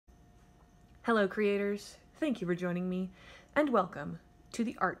Hello creators, thank you for joining me, and welcome to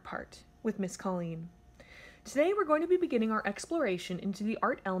the art part with Miss Colleen. Today we're going to be beginning our exploration into the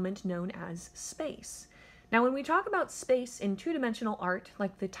art element known as space. Now when we talk about space in two-dimensional art,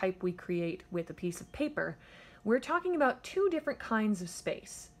 like the type we create with a piece of paper, we're talking about two different kinds of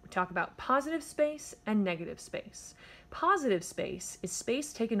space. We talk about positive space and negative space. Positive space is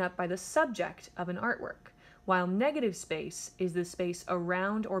space taken up by the subject of an artwork, while negative space is the space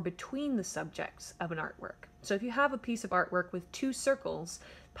around or between the subjects of an artwork. So if you have a piece of artwork with two circles,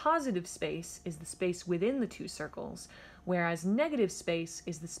 positive space is the space within the two circles, whereas negative space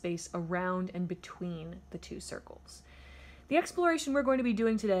is the space around and between the two circles. The exploration we're going to be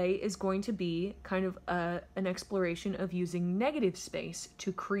doing today is going to be kind of an exploration of using negative space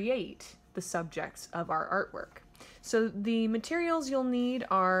to create the subjects of our artwork. So the materials you'll need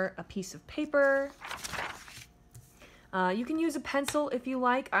are a piece of paper. You can use a pencil if you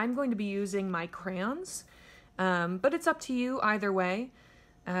like. I'm going to be using my crayons, but it's up to you either way.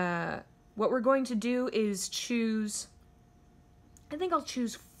 What we're going to do is choose, I think I'll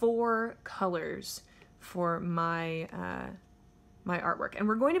choose 4 colors for my my artwork, and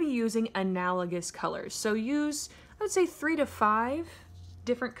we're going to be using analogous colors. So use, I would say 3 to 5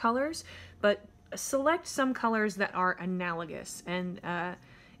 different colors, but select some colors that are analogous. And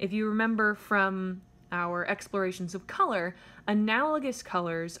if you remember from our explorations of color, analogous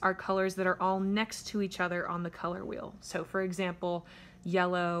colors are colors that are all next to each other on the color wheel. So for example,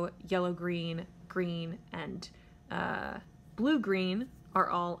 yellow, yellow-green, green, and blue-green are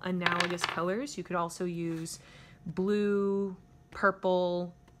all analogous colors. You could also use blue,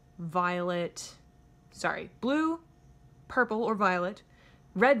 purple, violet, blue, purple, or violet,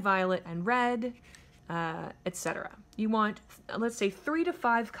 red, violet, and red, etc. You want, let's say, 3 to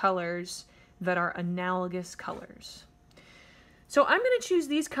 5 colors that are analogous colors. So I'm going to choose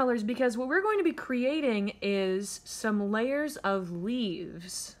these colors because what we're going to be creating is some layers of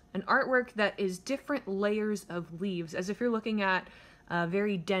leaves, an artwork that is different layers of leaves, as if you're looking at a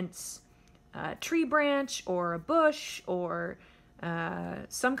very dense tree branch or a bush or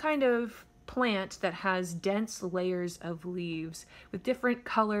some kind of plant that has dense layers of leaves with different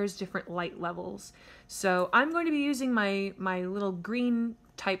colors, different light levels. So I'm going to be using my little green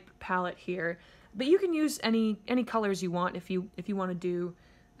type palette here, but you can use any colors you want if you want to do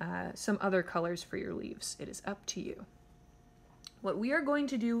some other colors for your leaves. It is up to you. What we are going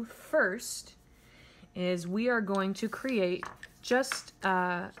to do first is we are going to create just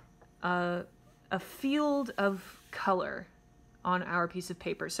a field of color on our piece of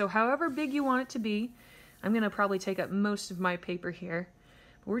paper. So however big you want it to be, I'm going to probably take up most of my paper here.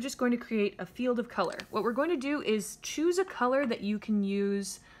 We're just going to create a field of color. What we're going to do is choose a color that you can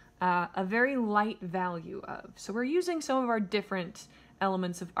use a very light value of. So we're using some of our different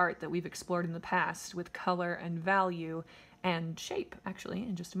elements of art that we've explored in the past with color and value and shape, actually,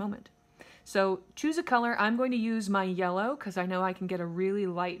 in just a moment. So choose a color. I'm going to use my yellow because I know I can get a really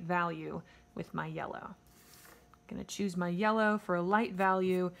light value with my yellow. I'm going to choose my yellow for a light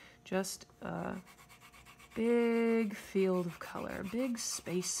value, just a big field of color, big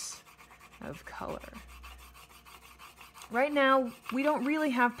space of color. Right now, we don't really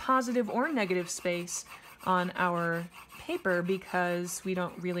have positive or negative space on our paper because we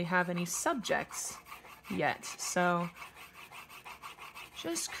don't really have any subjects yet. So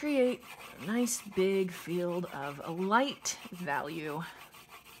just create a nice big field of a light value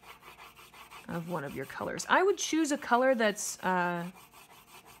of one of your colors. I would choose a color that's on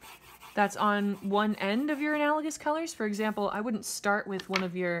one end of your analogous colors. For example, I wouldn't start with one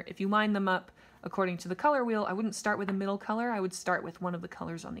of your, if you line them up according to the color wheel, I wouldn't start with a middle color. I would start with one of the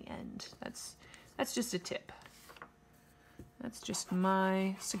colors on the end. That's just a tip. That's just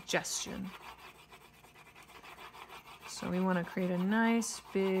my suggestion. So we want to create a nice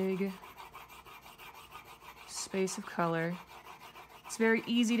big space of color. It's very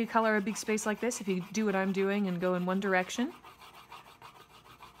easy to color a big space like this if you do what I'm doing and go in one direction.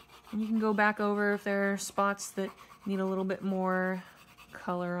 And you can go back over if there are spots that need a little bit more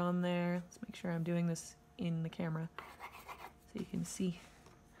color on there. Let's make sure I'm doing this in the camera so you can see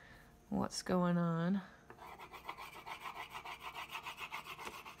what's going on.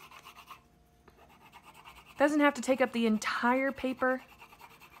 Doesn't have to take up the entire paper,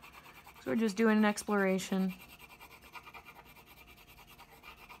 so we're just doing an exploration.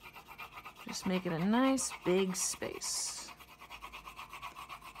 Just make it a nice big space.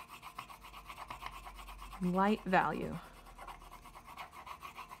 Light value.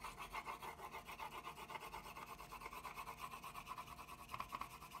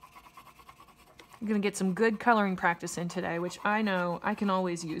 I'm gonna get some good coloring practice in today, which I know I can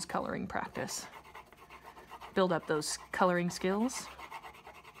always use coloring practice. Build up those coloring skills.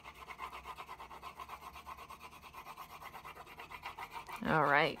 All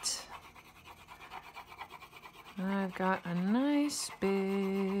right. I've got a nice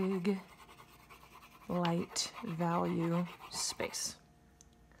big light value space.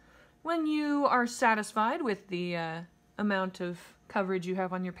 When you are satisfied with the amount of coverage you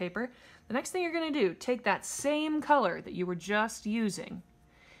have on your paper, the next thing you're going to do, take that same color that you were just using.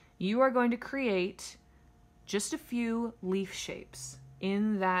 You are going to create just a few leaf shapes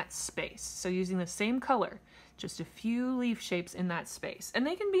in that space. So using the same color, just a few leaf shapes in that space. And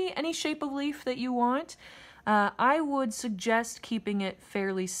they can be any shape of leaf that you want. I would suggest keeping it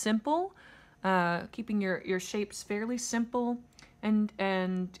fairly simple, keeping your shapes fairly simple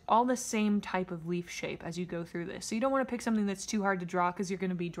and all the same type of leaf shape as you go through this. So you don't want to pick something that's too hard to draw because you're going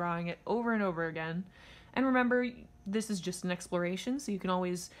to be drawing it over and over again. And remember, this is just an exploration, so you can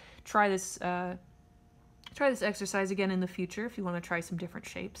always try this exercise again in the future if you want to try some different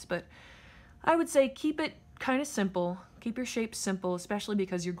shapes. But I would say keep it kind of simple. Keep your shapes simple, especially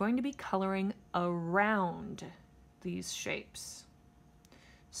because you're going to be coloring around these shapes.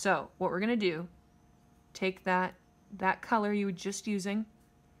 So what we're going to do, take that color you were just using,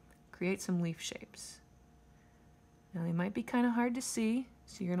 create some leaf shapes. Now they might be kind of hard to see,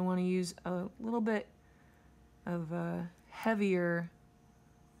 so you're going to want to use a little bit of a heavier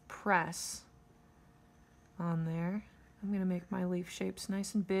press on there. I'm going to make my leaf shapes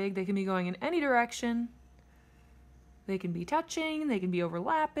nice and big. They can be going in any direction. They can be touching, they can be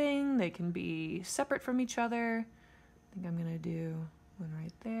overlapping, they can be separate from each other. I think I'm going to do one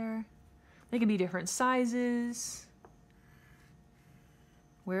right there. They can be different sizes.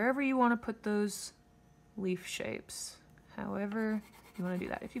 Wherever you want to put those leaf shapes, however you want to do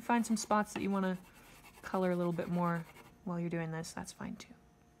that. If you find some spots that you want to color a little bit more while you're doing this, that's fine too.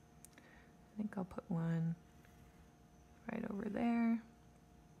 I think I'll put one right over there.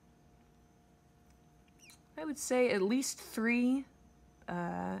 I would say at least 3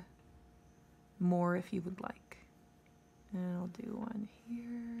 more if you would like. And I'll do one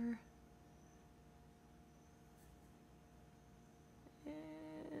here.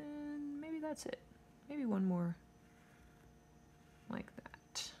 And maybe that's it. Maybe one more like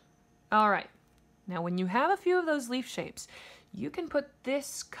that. All right. Now when you have a few of those leaf shapes, you can put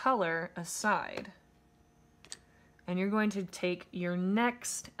this color aside. And you're going to take your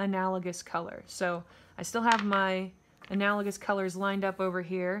next analogous color. So I still have my analogous colors lined up over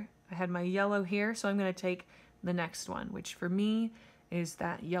here. I had my yellow here, so I'm going to take the next one, which for me is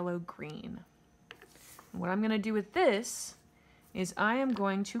that yellow-green. What I'm going to do with this is I am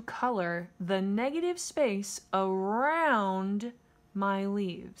going to color the negative space around my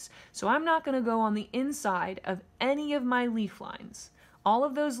leaves. So I'm not going to go on the inside of any of my leaf lines. All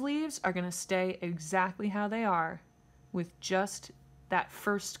of those leaves are going to stay exactly how they are with just that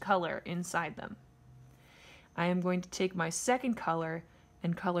first color inside them. I am going to take my second color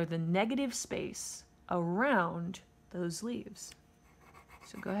and color the negative space around those leaves.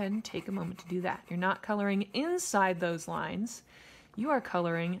 So go ahead and take a moment to do that. You're not coloring inside those lines. You are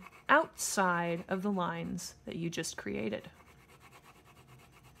coloring outside of the lines that you just created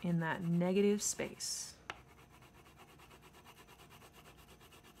in that negative space.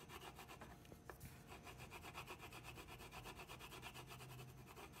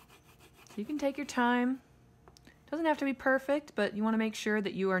 So you can take your time. Doesn't have to be perfect, but you want to make sure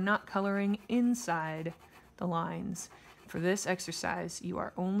that you are not coloring inside the lines. For this exercise, you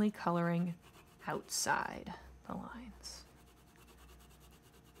are only coloring outside the lines.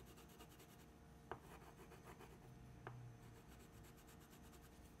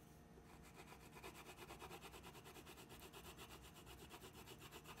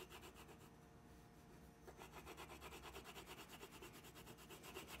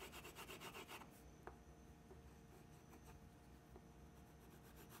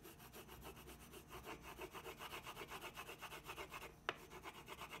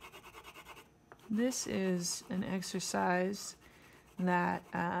 This is an exercise that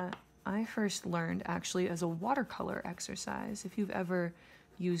I first learned actually as a watercolor exercise. If you've ever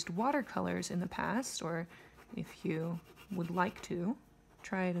used watercolors in the past, or if you would like to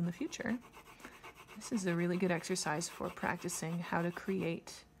try it in the future, this is a really good exercise for practicing how to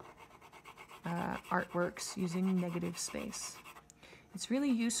create artworks using negative space. It's really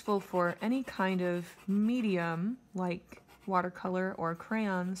useful for any kind of medium like watercolor or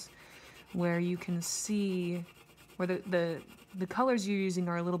crayons, where you can see where the colors you're using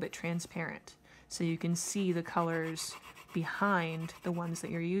are a little bit transparent. So you can see the colors behind the ones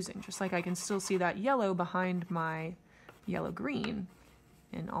that you're using. Just like I can still see that yellow behind my yellow-green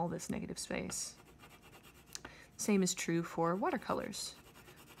in all this negative space. Same is true for watercolors.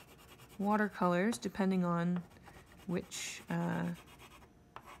 Watercolors, depending on which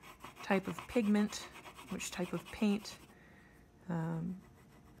type of pigment, which type of paint,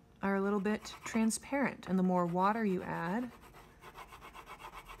 are a little bit transparent, and the more water you add,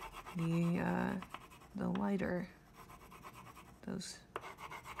 the lighter those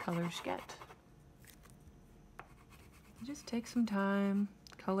colors get. Just take some time,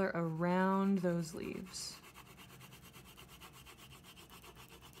 color around those leaves.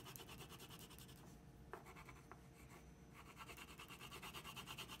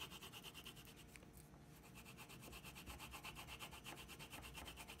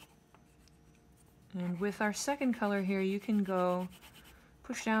 And with our second color here, you can go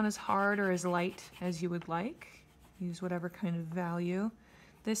push down as hard or as light as you would like. Use whatever kind of value.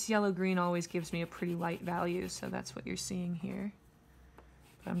 This yellow-green always gives me a pretty light value, so that's what you're seeing here.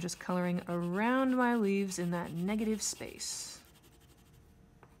 But I'm just coloring around my leaves in that negative space.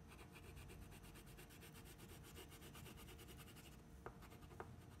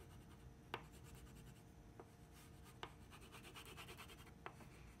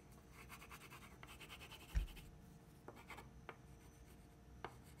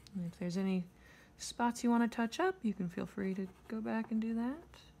 And if there's any spots you want to touch up, you can feel free to go back and do that.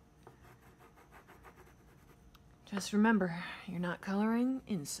 Just remember, you're not coloring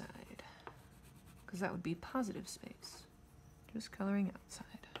inside, because that would be positive space. Just coloring outside.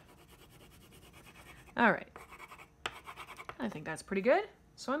 All right, I think that's pretty good.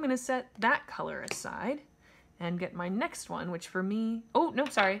 So I'm going to set that color aside and get my next one, which for me, oh, no,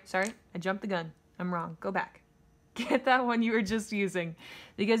 sorry, I jumped the gun. I'm wrong, go back. Get that one you were just using,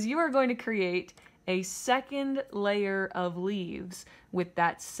 because you are going to create a second layer of leaves with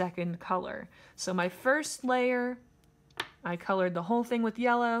that second color. So my first layer, I colored the whole thing with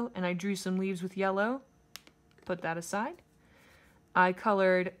yellow, and I drew some leaves with yellow. Put that aside. I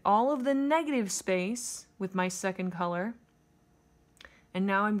colored all of the negative space with my second color, and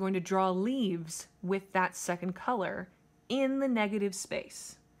now I'm going to draw leaves with that second color in the negative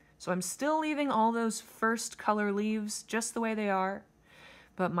space. So I'm still leaving all those first color leaves just the way they are,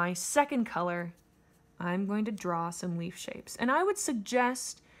 but my second color, I'm going to draw some leaf shapes. And I would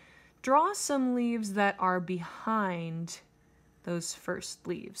suggest draw some leaves that are behind those first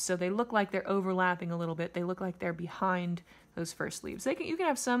leaves. So they look like they're overlapping a little bit. They look like they're behind those first leaves. You can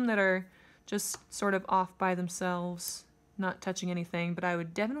have some that are just sort of off by themselves, not touching anything, but I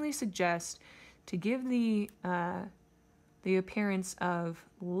would definitely suggest to give the appearance of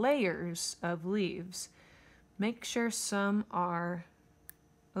layers of leaves, make sure some are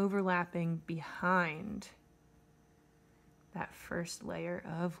overlapping behind that first layer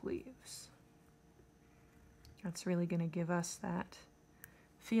of leaves. That's really going to give us that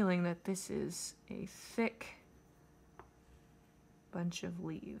feeling that this is a thick bunch of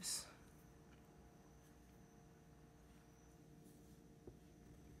leaves.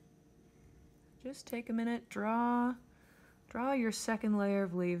 Just take a minute, draw your second layer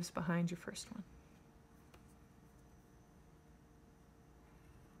of leaves behind your first one.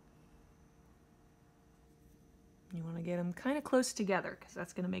 You want to get them kind of close together because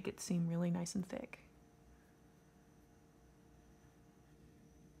that's going to make it seem really nice and thick.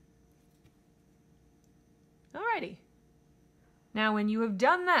 Alrighty. Now when you have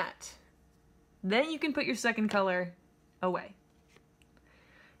done that, then you can put your second color away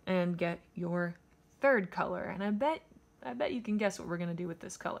and get your third color. And I bet you can guess what we're going to do with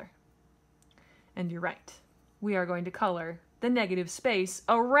this color. And you're right. We are going to color the negative space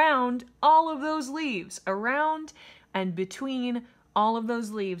around all of those leaves, around and between all of those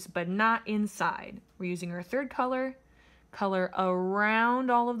leaves, but not inside. We're using our third color, color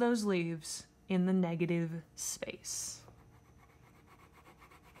around all of those leaves in the negative space.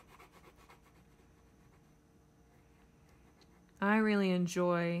 I really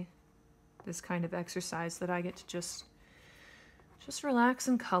enjoy this kind of exercise that I get to just relax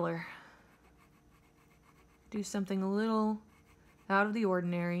and color. Do something a little out of the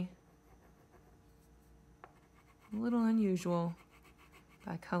ordinary, a little unusual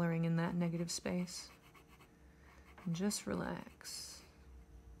by coloring in that negative space. And just relax.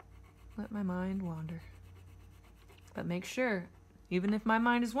 Let my mind wander. But make sure, even if my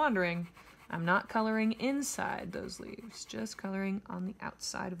mind is wandering, I'm not coloring inside those leaves, just coloring on the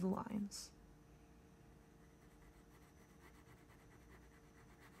outside of the lines.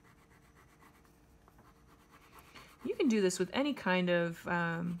 You can do this with any kind of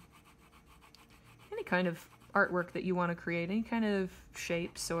artwork that you want to create, any kind of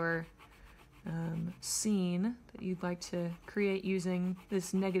shapes or scene that you'd like to create using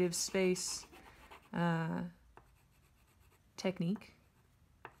this negative space technique.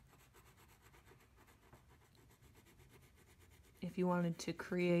 If you wanted to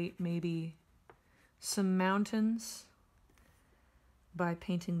create maybe some mountains by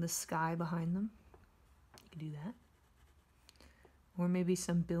painting the sky behind them, you can do that. Or maybe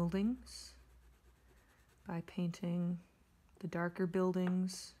some buildings by painting the darker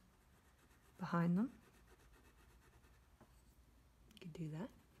buildings behind them. You can do that.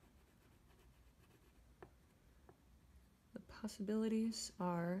 The possibilities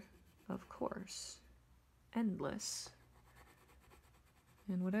are, of course, endless.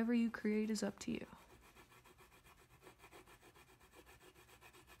 And whatever you create is up to you.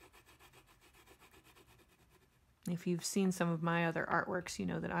 If you've seen some of my other artworks, you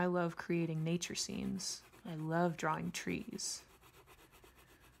know that I love creating nature scenes. I love drawing trees.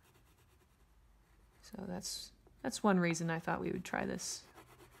 So that's one reason I thought we would try this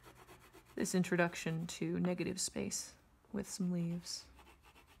introduction to negative space with some leaves.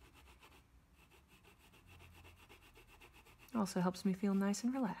 It also helps me feel nice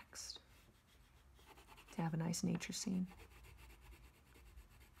and relaxed to have a nice nature scene.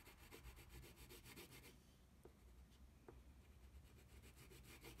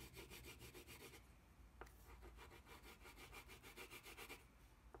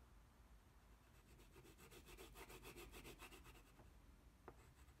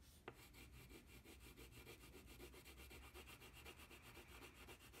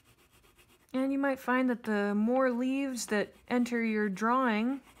 And you might find that the more leaves that enter your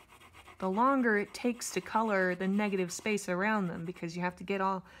drawing, the longer it takes to color the negative space around them, because you have to get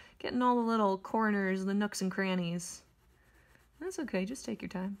in all the little corners, the nooks and crannies. That's okay, just take your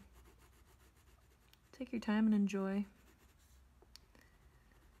time. Take your time and enjoy.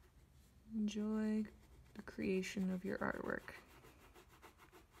 Enjoy the creation of your artwork.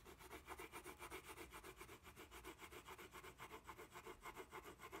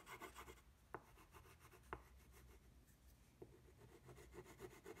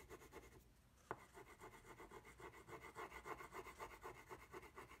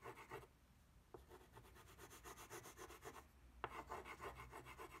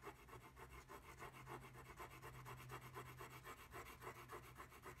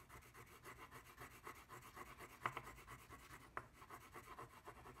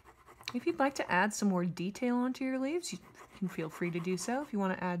 If you'd like to add some more detail onto your leaves, you can feel free to do so. If you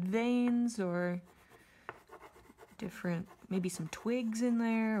want to add veins or different, maybe some twigs in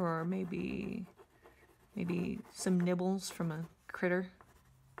there, or maybe some nibbles from a critter,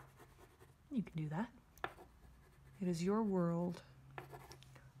 you can do that. It is your world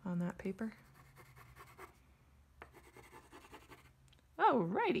on that paper.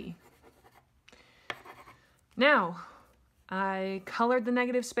 Alrighty. Now, I colored the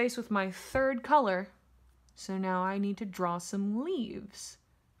negative space with my third color, so now I need to draw some leaves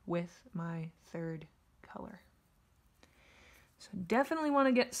with my third color. So definitely want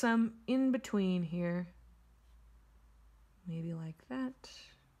to get some in between here. Maybe like that.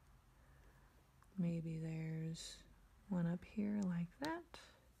 Maybe there's one up here like that.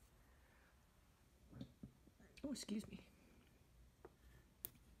 Oh, excuse me.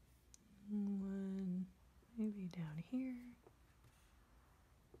 One maybe down here.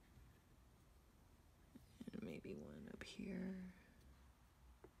 And maybe one up here.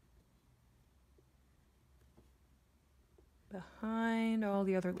 Behind all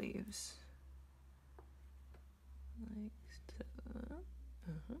the other leaves. Like so.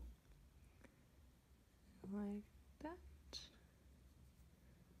 Like that.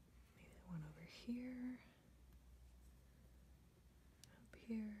 Maybe one over here. Up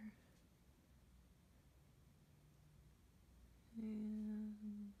here. And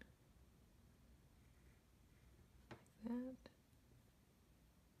like that.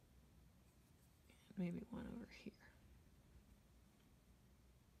 And maybe one over here.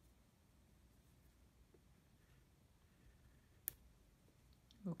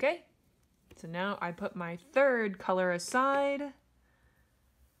 Okay, so now I put my third color aside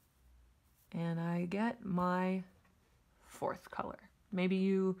and I get my fourth color. Maybe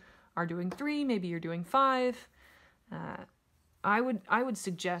you are doing 3, maybe you're doing 5. I would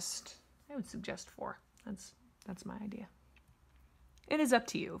suggest 4. That's my idea. It is up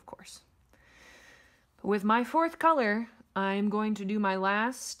to you, of course. But with my fourth color, I'm going to do my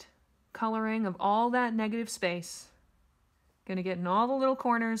last coloring of all that negative space. Gonna get in all the little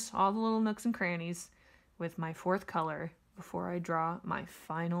corners, all the little nooks and crannies with my fourth color before I draw my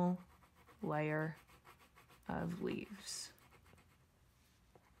final layer of leaves.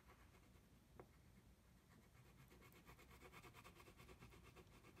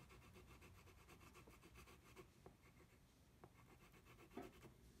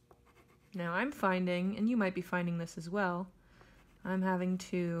 Now I'm finding, and you might be finding this as well, I'm having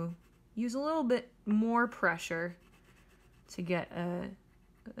to use a little bit more pressure to get a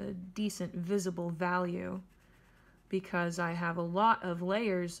decent visible value because I have a lot of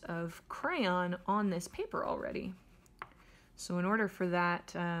layers of crayon on this paper already. So in order for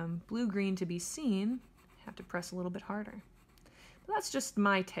that blue-green to be seen, I have to press a little bit harder. But that's just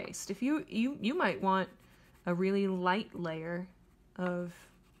my taste. If you might want a really light layer of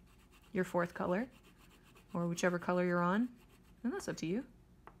your fourth color, or whichever color you're on, and that's up to you.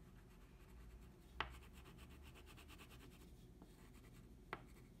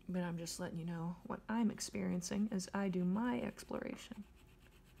 But I'm just letting you know what I'm experiencing as I do my exploration,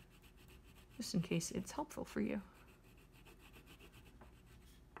 just in case it's helpful for you.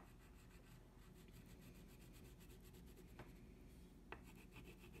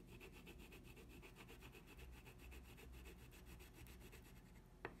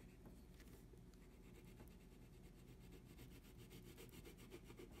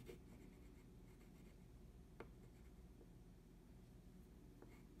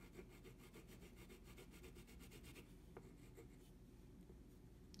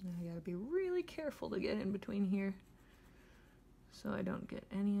 I gotta be really careful to get in between here so I don't get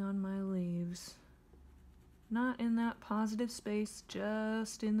any on my leaves. Not in that positive space,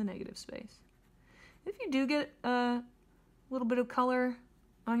 just in the negative space. If you do get a little bit of color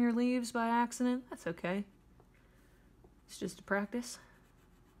on your leaves by accident, that's okay. It's just a practice.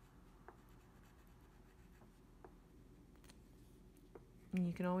 And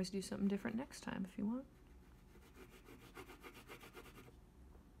you can always do something different next time if you want.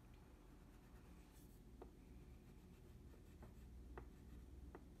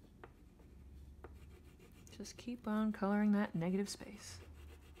 Just keep on coloring that negative space.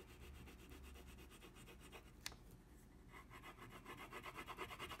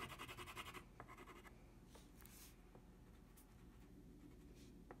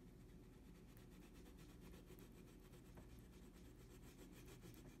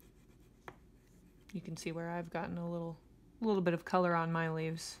 You can see where I've gotten a little bit of color on my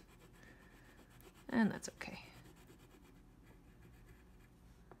leaves, and that's okay.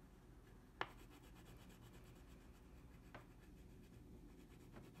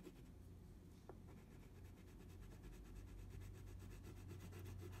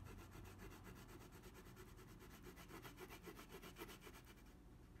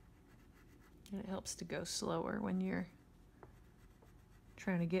 And it helps to go slower when you're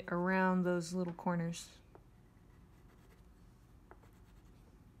trying to get around those little corners.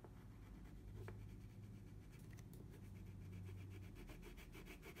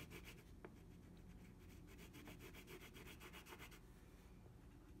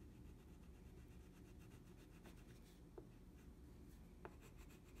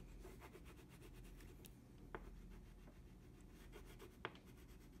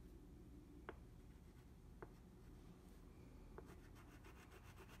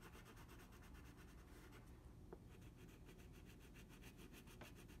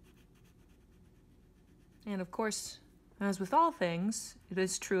 And of course, as with all things, it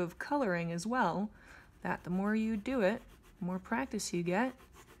is true of coloring as well, that the more you do it, the more practice you get,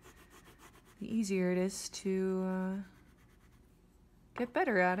 the easier it is to get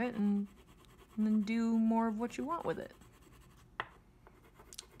better at it and then do more of what you want with it.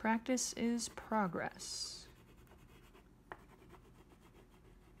 Practice is progress.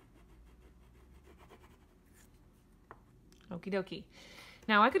 Okie dokie.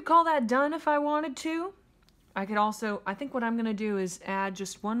 Now I could call that done if I wanted to. I could also, I think what I'm gonna do is add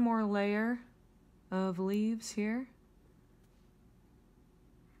just one more layer of leaves here.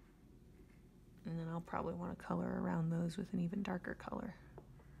 And then I'll probably want to color around those with an even darker color.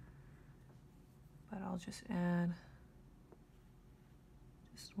 But I'll just add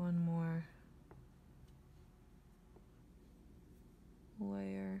just one more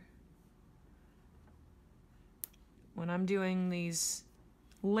layer. When I'm doing these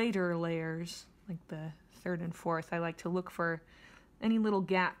later layers, like the third and fourth, I like to look for any little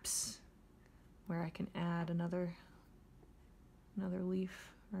gaps where I can add another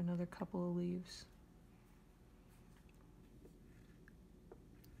leaf or another couple of leaves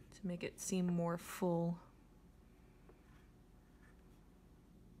to make it seem more full.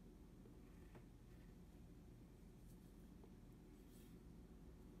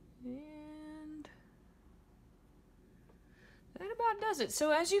 And that about does it. So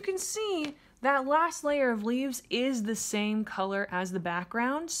as you can see, that last layer of leaves is the same color as the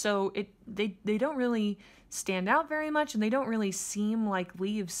background, so they don't really stand out very much, and they don't really seem like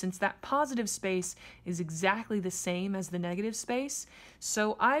leaves since that positive space is exactly the same as the negative space.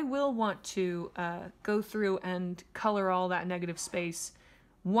 So I will want to go through and color all that negative space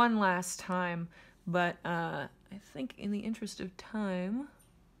one last time, but I think in the interest of time,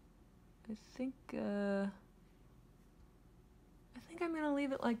 I think I'm going to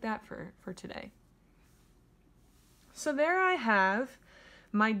leave it like that for today. So there I have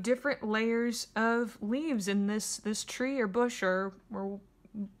my different layers of leaves in this tree or bush or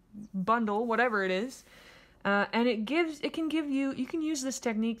bundle, whatever it is. And you can use this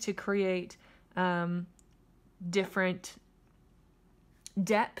technique to create different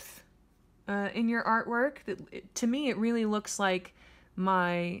depth in your artwork. To me, it really looks like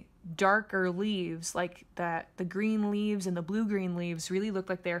my darker leaves, like that the green leaves and the blue-green leaves really look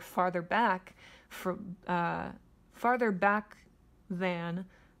like they're farther back than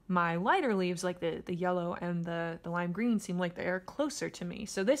my lighter leaves, like the yellow and the lime green seem like they are closer to me.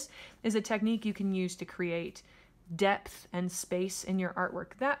 So this is a technique you can use to create depth and space in your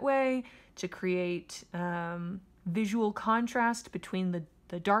artwork that way, to create visual contrast between the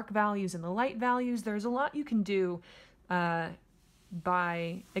dark values and the light values. There's a lot you can do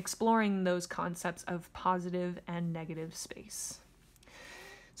by exploring those concepts of positive and negative space.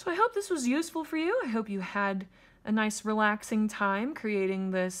 So I hope this was useful for you. I hope you had a nice relaxing time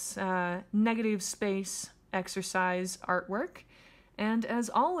creating this negative space exercise artwork. And as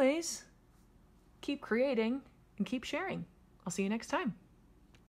always, keep creating and keep sharing. I'll see you next time.